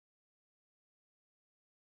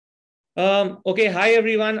Okay, hi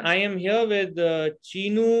everyone. I am here with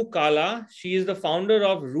Chinu Kala. She is the founder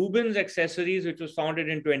of Rubans Accessories, which was founded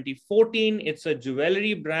in 2014. It's a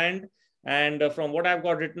jewelry brand. And from what I've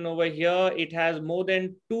got written over here, it has more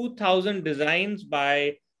than 2,000 designs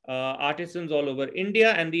by artisans all over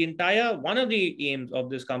India. And the entire one of the aims of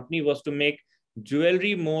this company was to make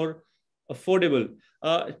jewelry more affordable.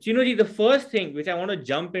 Chinu ji, the first thing which I want to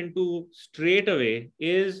jump into straight away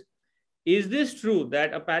is this true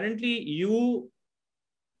that apparently you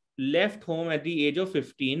left home at the age of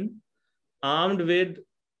 15 armed with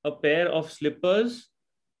a pair of slippers,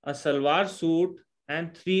 a salwar suit,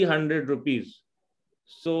 and 300 rupees?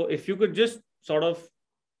 So, if you could just sort of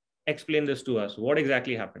explain this to us, what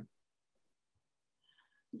exactly happened?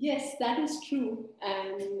 Yes, that is true.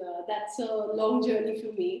 And that's a long journey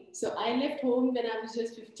for me. So I left home when I was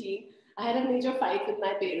just 15. I had a major fight with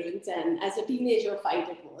my parents, and as a teenager, fight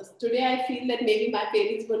it was. Today, I feel that maybe my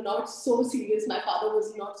parents were not so serious. My father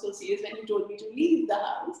was not so serious when he told me to leave the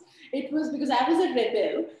house. It was because I was a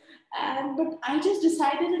rebel, and but I just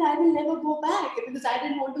decided that I will never go back because I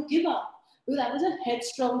didn't want to give up because I was a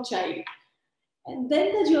headstrong child. And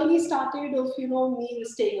then the journey started of, me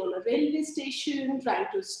staying on a railway station, trying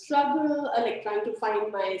to struggle, like trying to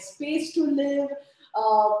find my space to live,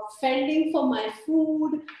 fending for my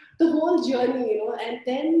food, the whole journey, and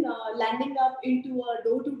then landing up into a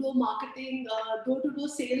door-to-door marketing, door-to-door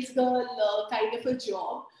sales girl kind of a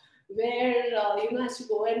job where, I have to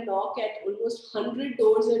go and knock at almost 100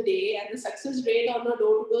 doors a day, and the success rate on a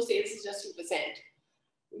door-to-door sales is just 2%.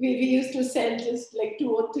 We used to sell just like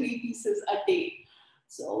two or three pieces a day.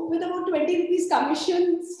 So with about 20 rupees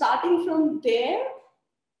commission, starting from there,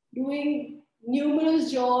 doing numerous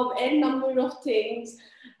job and number of things,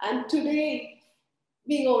 and today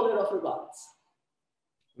being owner of Rubans.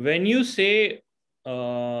 When you say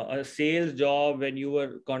a sales job, when you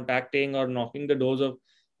were contacting or knocking the doors of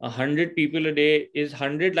 100 people a day, is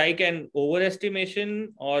 100 like an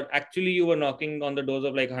overestimation, or actually you were knocking on the doors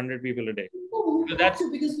of like 100 people a day? No, we Because have that's,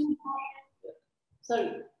 to because we have,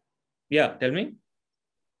 sorry. yeah, tell me.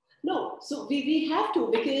 No, so we have to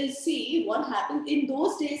because see what happened in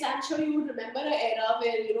those days. I'm sure you would remember an era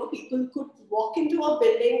where people could walk into a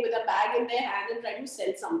building with a bag in their hand and try to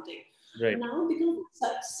sell something. Right. Now, because the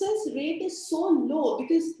success rate is so low,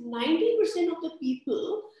 because 90% of the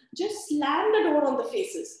people just slam the door on the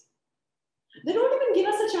faces. They don't even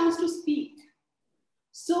give us a chance to speak.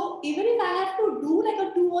 So even if I have to do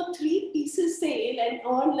like a two or three pieces sale and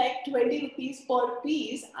earn like 20 rupees per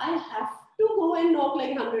piece, I have to go and knock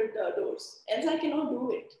like 100 doors. Else I cannot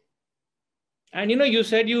do it. And you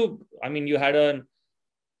said you had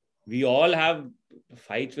we all have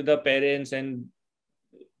fights with our parents,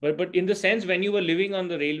 but in the sense when you were living on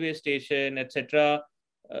the railway station, etc.,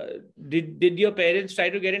 did your parents try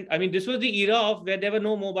to get in? I mean, this was the era of where there were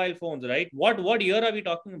no mobile phones, right? What year are we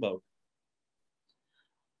talking about?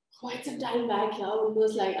 Quite some time back, yeah,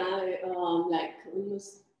 almost like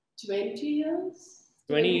almost 20 years,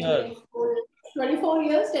 20 years. 24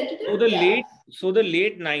 years So tentative, the yeah.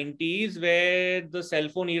 late 90s, where the cell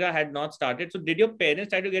phone era had not started. So did your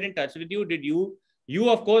parents try to get in touch with you? Did you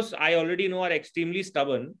of course, I already know, are extremely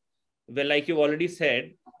stubborn, well, like you already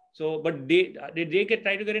said. So, but did they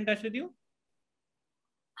try to get in touch with you?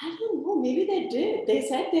 I don't know, maybe they did. They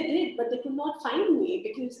said they did, but they could not find me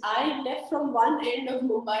because I left from one end of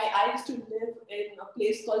Mumbai. I used to live in a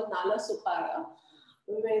place called Nala Supara,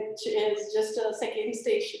 which is just a second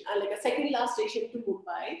station, like a second last station to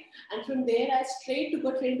Mumbai. And from there, I straight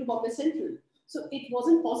took a train to Bombay Central. So it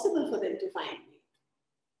wasn't possible for them to find me.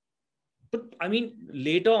 But I mean,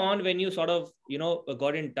 later on, when you sort of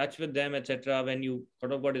got in touch with them, etc., when you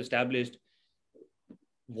sort of got established,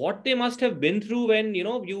 what they must have been through when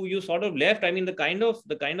you sort of left. I mean, the kind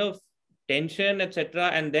of tension,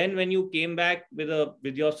 etc., and then when you came back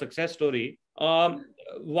with your success story.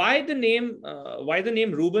 Why the name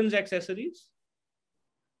Rubens Accessories?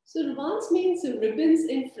 So Rubans means ribbons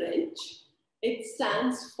in French. It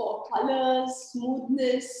stands for colors,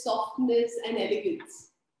 smoothness, softness, and elegance.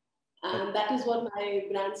 And that is what my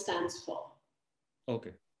brand stands for.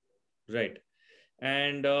 Okay, right.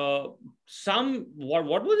 And what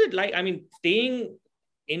was it like? I mean, staying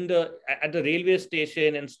at the railway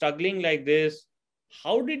station and struggling like this.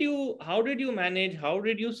 How did you manage? How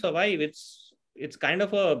did you survive? It's kind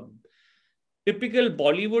of a typical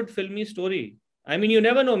Bollywood filmy story. I mean, you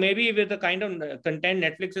never know. Maybe with the kind of content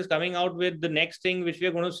Netflix is coming out with, the next thing which we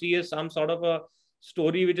are going to see is some sort of a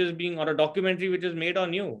story which is being, or a documentary which is made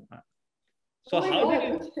on you. Oh So my how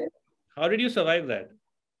did God. you how did you survive that?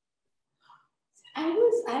 I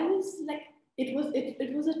was like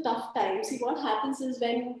it was a tough time. See, what happens is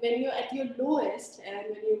when you're at your lowest and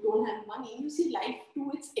when you don't have money, you see life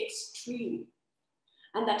to its extreme.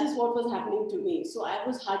 And that is what was happening to me. So I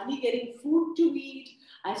was hardly getting food to eat.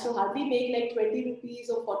 I used to hardly make like 20 rupees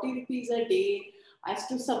or 40 rupees a day. I used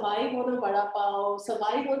to survive on a vada pav,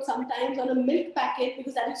 survive on sometimes on a milk packet,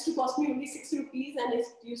 because that used to cost me only 6 rupees and it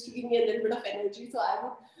used to give me a little bit of energy. So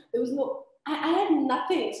there was no, I had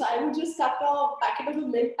nothing. So I would just cut a packet of a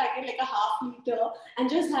milk packet, like a half liter, and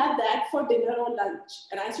just have that for dinner or lunch.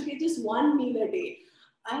 And I used to get just one meal a day.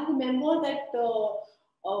 I remember that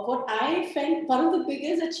what I felt one of the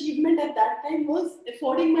biggest achievement at that time was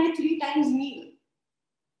affording my 3 times meal.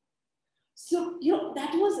 So that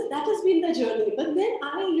has been the journey. But then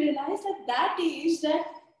I realized at that age that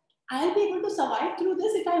I'll be able to survive through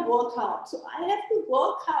this if I work hard. So I have to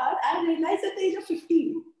work hard. I realized at the age of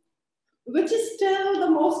 15, which is still the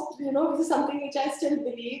most, this is something which I still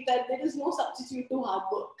believe, that there is no substitute to hard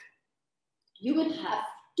work. You will have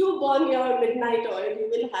to burn your midnight oil. You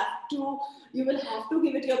will have to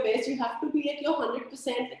give it your best. You have to be at your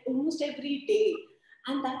 100% almost every day.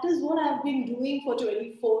 And that is what I've been doing for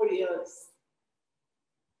 24 years.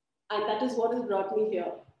 And that is what has brought me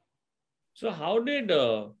here. So how did,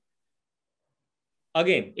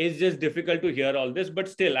 again, it's just difficult to hear all this, but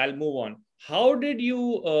still I'll move on. How did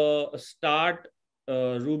you start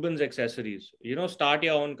Rubans Accessories? Start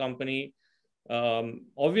your own company.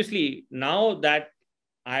 Obviously, now that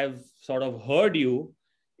I've sort of heard you,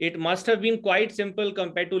 it must have been quite simple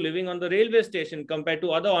compared to living on the railway station, compared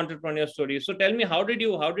to other entrepreneur stories. So tell me, how did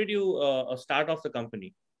you start off the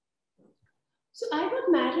company? So I got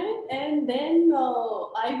married, and then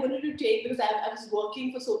I wanted to take, because I was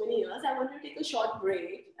working for so many years, I wanted to take a short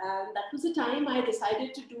break. And that was the time I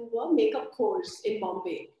decided to do a makeup course in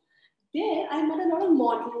Bombay. There, I met a lot of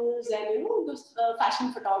models and, those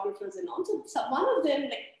fashion photographers and all. So one of them,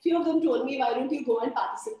 like few of them told me, why don't you go and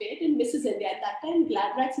participate in Mrs. India? At that time,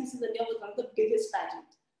 Gladrags Mrs. India was one of the biggest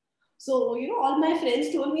pageants. So, all my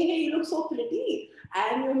friends told me, hey, you look so pretty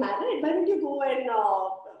and you're married. Why don't you go and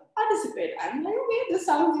participate? I'm like, okay, this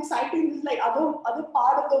sounds exciting. This is like other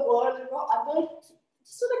part of the world,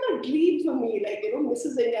 so like a dream for me, like,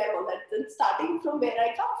 Mrs. India and all that. Then starting from where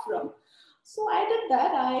I come from. So I did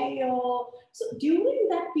that. So during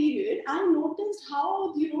that period, I noticed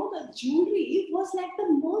how, the jewelry was like the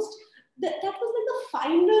most, that was like the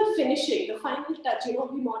final finishing, the final touch.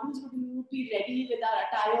 We models would be ready with our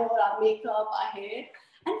attire, our makeup, our hair.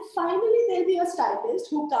 And finally, there'll be a stylist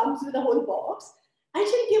who comes with a whole box and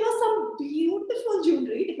she'll give us some beautiful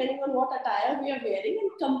jewelry, depending on what attire we are wearing,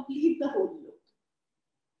 and complete the whole look.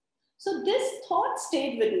 So this thought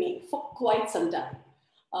stayed with me for quite some time.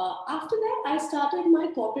 After that, I started my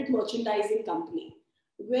corporate merchandising company,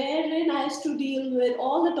 wherein I used to deal with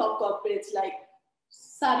all the top corporates like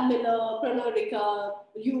Sun Miller, Pernod Ricard,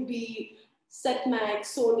 UB,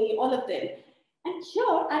 Setmax, Sony, all of them. And here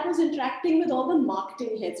I was interacting with all the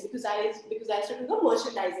marketing heads because I started the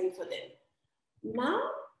merchandising for them. Now,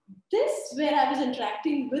 this where I was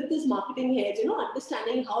interacting with this marketing heads,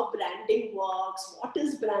 understanding how branding works, what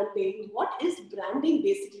is branding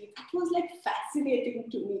basically. That was like fascinating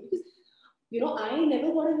to me because, I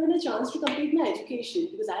never got even a chance to complete my education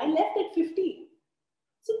because I left at 15.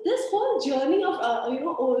 So this whole journey of,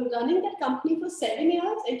 running that company for 7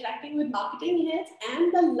 years, interacting with marketing heads,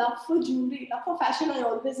 and the love for jewelry, love for fashion I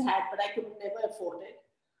always had, but I could never afford it.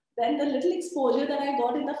 Then the little exposure that I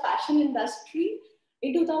got in the fashion industry,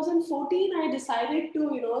 in 2014, I decided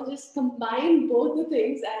to, just combine both the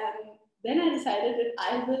things. And then I decided that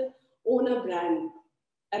I will own a brand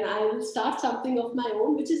and I will start something of my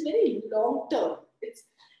own, which is very long term.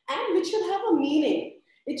 And which should have a meaning.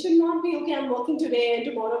 It should not be, okay, I'm working today and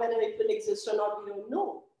tomorrow whether it will exist or not, we don't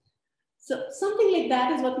know. So something like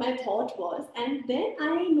that is what my thought was. And then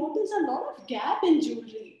I noticed a lot of gap in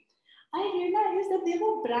jewelry. I realized that there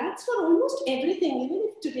were brands for almost everything. Even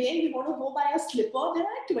if today you want to go buy a slipper, there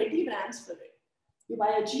are 20 brands for it. You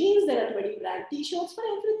buy a jeans, there are 20 brand t-shirts for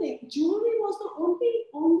everything. Jewelry was the only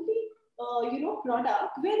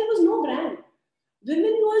product where there was no brand.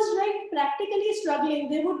 Women was like practically struggling.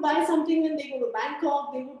 They would buy something when they go to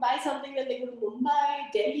Bangkok. They would buy something when they go to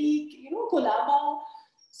Mumbai, Delhi, Colaba.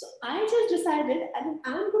 So I just decided,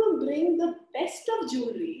 I'm going to bring the best of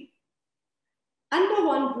jewelry under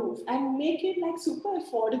one roof and make it like super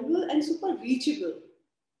affordable and super reachable.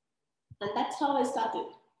 And that's how I started.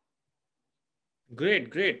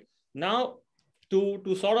 Great. Now,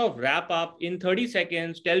 to sort of wrap up in 30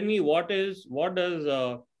 seconds, tell me what does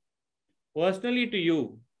personally to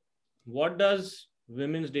you, what does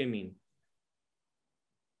Women's Day mean?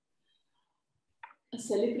 A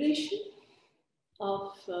celebration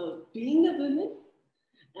of being a woman.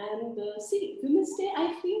 And see, Women's Day,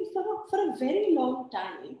 I feel for a very long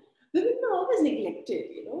time, women were always neglected.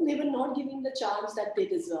 They were not given the chance that they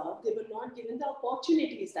deserve. They were not given the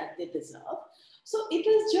opportunities that they deserve. So it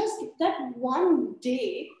is just that one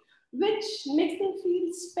day which makes them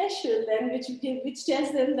feel special, and which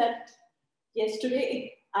tells them that yes,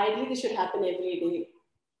 today ideally this should happen every day.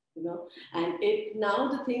 And now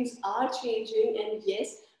the things are changing, and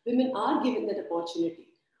yes, women are given that opportunity.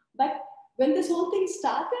 But when this whole thing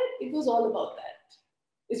started, it was all about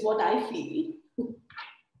that, is what I feel.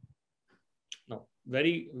 No,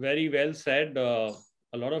 very, very well said. A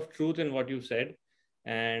lot of truth in what you said.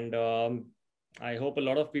 And I hope a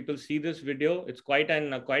lot of people see this video. It's quite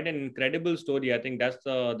an incredible story. I think that's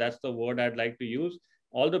the word I'd like to use.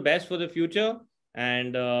 All the best for the future,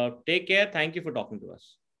 and take care. Thank you for talking to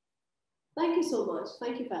us. Thank you so much.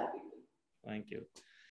 Thank you for having me. Thank you.